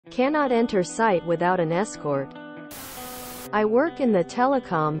Cannot enter site without an escort. I work in the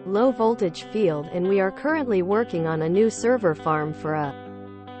telecom, low-voltage field and we are currently working on a new server farm for a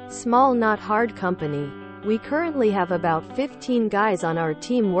small not hard company. We currently have about 15 guys on our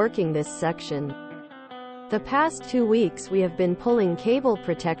team working this section. The past 2 weeks we have been pulling cable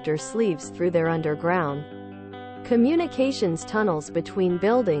protector sleeves through their underground communications tunnels between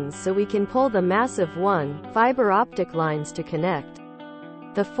buildings so we can pull the massive fiber optic lines to connect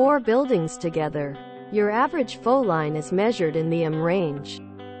the 4 buildings together. Your average faux line is measured in the range.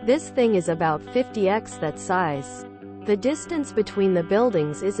 This thing is about 50x that size. The distance between the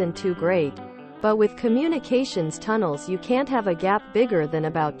buildings isn't too great, but with communications tunnels you can't have a gap bigger than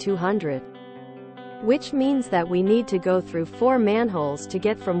about 200. Which means that we need to go through 4 manholes to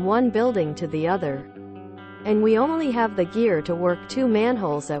get from one building to the other. And we only have the gear to work 2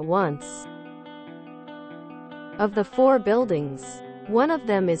 manholes at once. Of the 4 buildings, one of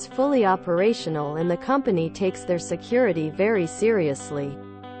them is fully operational and the company takes their security very seriously.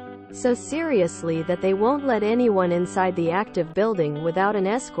 So seriously that they won't let anyone inside the active building without an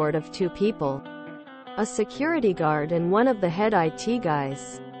escort of 2 people. A security guard and one of the head IT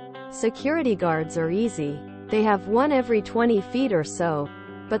guys. Security guards are easy. They have one every 20 feet or so.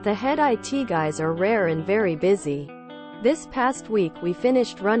 But the head IT guys are rare and very busy. This past week we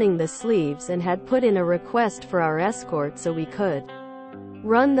finished running the sleeves and had put in a request for our escort so we could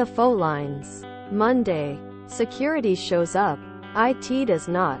run the faux lines. Monday. Security shows up. IT does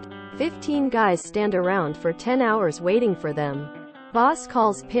not. 15 guys stand around for 10 hours waiting for them. Boss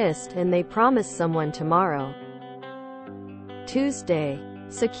calls pissed and they promise someone tomorrow. Tuesday.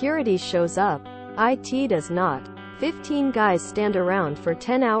 Security shows up. IT does not. 15 guys stand around for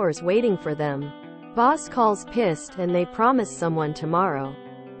 10 hours waiting for them. Boss calls pissed and they promise someone tomorrow.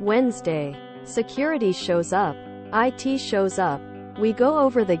 Wednesday. Security shows up. IT shows up. We go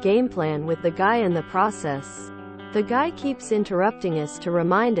over the game plan with the guy in the process. The guy keeps interrupting us to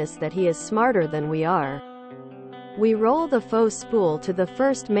remind us that he is smarter than we are. We roll the faux spool to the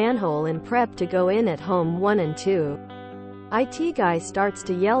first manhole and prep to go in at home 1 and 2. IT guy starts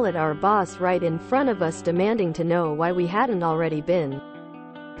to yell at our boss right in front of us demanding to know why we hadn't already been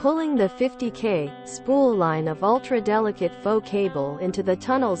pulling the 50K spool line of ultra-delicate faux cable into the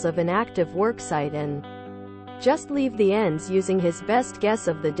tunnels of an active worksite and just leave the ends using his best guess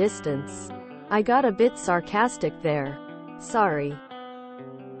of the distance. I got a bit sarcastic there. Sorry.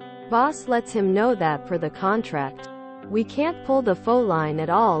 Boss lets him know that per the contract, we can't pull the faux line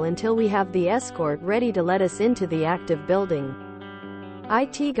at all until we have the escort ready to let us into the active building.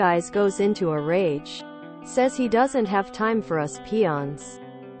 IT guys goes into a rage. Says he doesn't have time for us peons.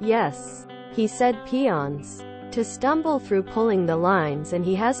 Yes, he said peons. To stumble through pulling the lines and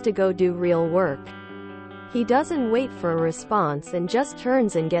he has to go do real work. He doesn't wait for a response and just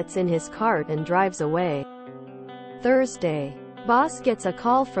turns and gets in his cart and drives away. Thursday. Boss gets a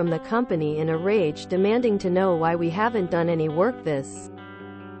call from the company in a rage demanding to know why we haven't done any work this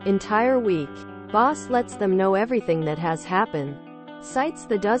entire week. Boss lets them know everything that has happened. Cites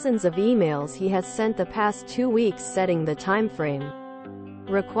the dozens of emails he has sent the past 2 weeks setting the time frame,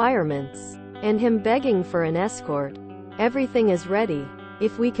 requirements, and him begging for an escort. Everything is ready.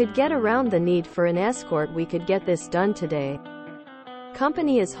 If we could get around the need for an escort we could get this done today.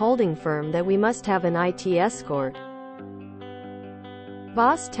 Company is holding firm that we must have an IT escort.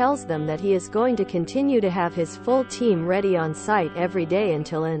 Boss tells them that he is going to continue to have his full team ready on site every day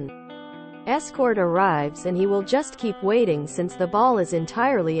until an escort arrives and he will just keep waiting since the ball is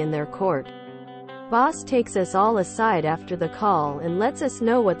entirely in their court. Boss takes us all aside after the call and lets us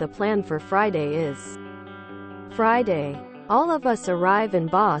know what the plan for Friday is. Friday. All of us arrive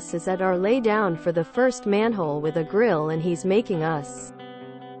and boss is at our lay down for the first manhole with a grill and he's making us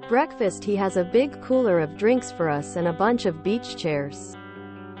breakfast. He has a big cooler of drinks for us and a bunch of beach chairs.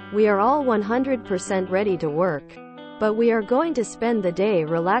 We are all 100% ready to work. But we are going to spend the day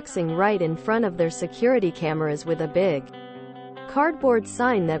relaxing right in front of their security cameras with a big cardboard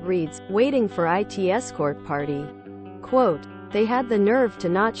sign that reads, "Waiting for IT escort party." Quote, "They had the nerve to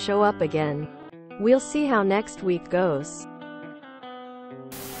not show up again. We'll see how next week goes."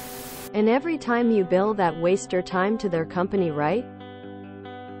 And every time you bill that waster time to their company, right?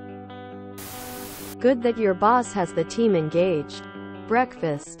 Good that your boss has the team engaged.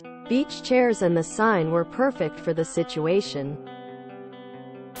 Breakfast, beach chairs and the sign were perfect for the situation.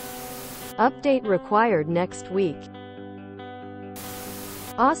 Update required next week.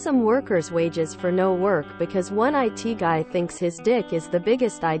 Awesome workers' wages for no work because one IT guy thinks his dick is the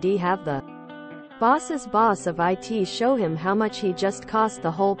biggest ID. Have the boss's boss of IT show him how much he just cost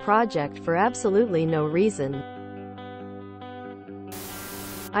the whole project for absolutely no reason.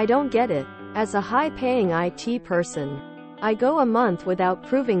 I don't get it. As a high-paying IT person, I go a month without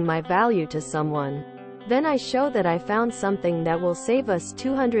proving my value to someone. Then I show that I found something that will save us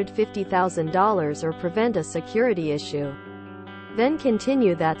 $250,000 or prevent a security issue. Then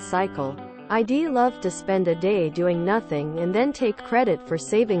continue that cycle. I'd love to spend a day doing nothing and then take credit for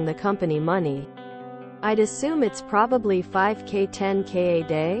saving the company money. I'd assume it's probably 5K 10K a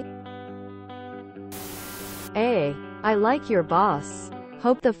day? A. I like your boss.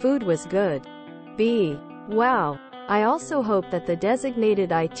 Hope the food was good. B. Wow. I also hope that the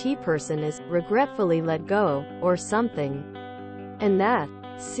designated IT person is regretfully let go, or something. And that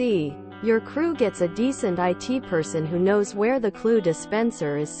C. Your crew gets a decent IT person who knows where the clue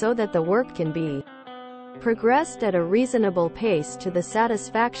dispenser is so that the work can be progressed at a reasonable pace to the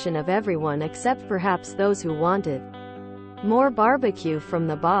satisfaction of everyone except perhaps those who want it. More barbecue from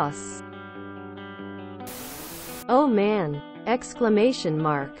the boss. Oh man! Exclamation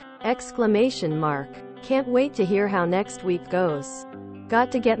mark. Exclamation mark. Can't wait to hear how next week goes.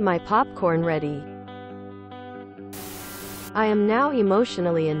 Got to get my popcorn ready. I am now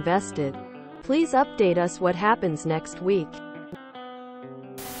emotionally invested. Please update us what happens next week.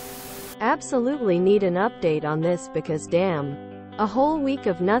 Absolutely need an update on this because damn. A whole week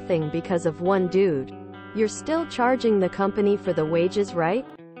of nothing because of one dude. You're still charging the company for the wages, right?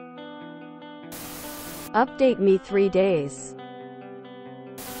 Update me 3 days.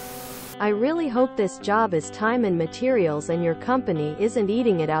 I really hope this job is time and materials and your company isn't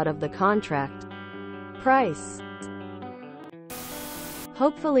eating it out of the contract price.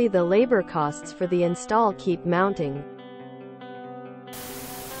 Hopefully the labor costs for the install keep mounting.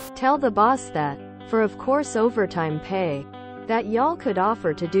 Tell the boss that, for of course overtime pay, that y'all could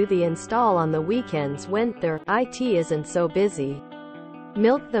offer to do the install on the weekends when their IT isn't so busy.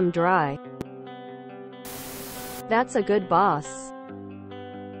 Milk them dry. That's a good boss.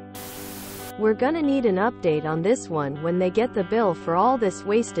 We're gonna need an update on this one when they get the bill for all this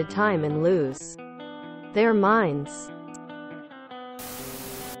wasted time and lose their minds.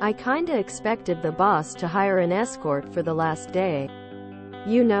 I kinda expected the boss to hire an escort for the last day.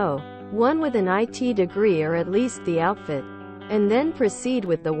 You know, one with an IT degree or at least the outfit, and then proceed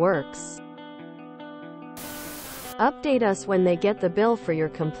with the works. Update us when they get the bill for your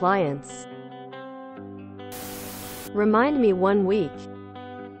compliance. Remind me 1 week.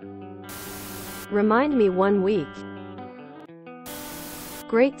 Remind me 1 week.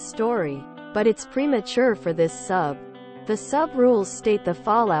 Great story. But it's premature for this sub. The sub rules state the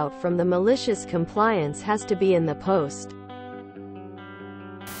fallout from the malicious compliance has to be in the post.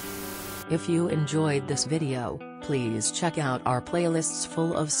 If you enjoyed this video, please check out our playlists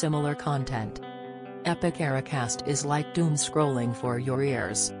full of similar content. Epic Eracast is like doom scrolling for your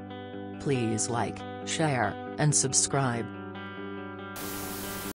ears. Please like, share, and subscribe.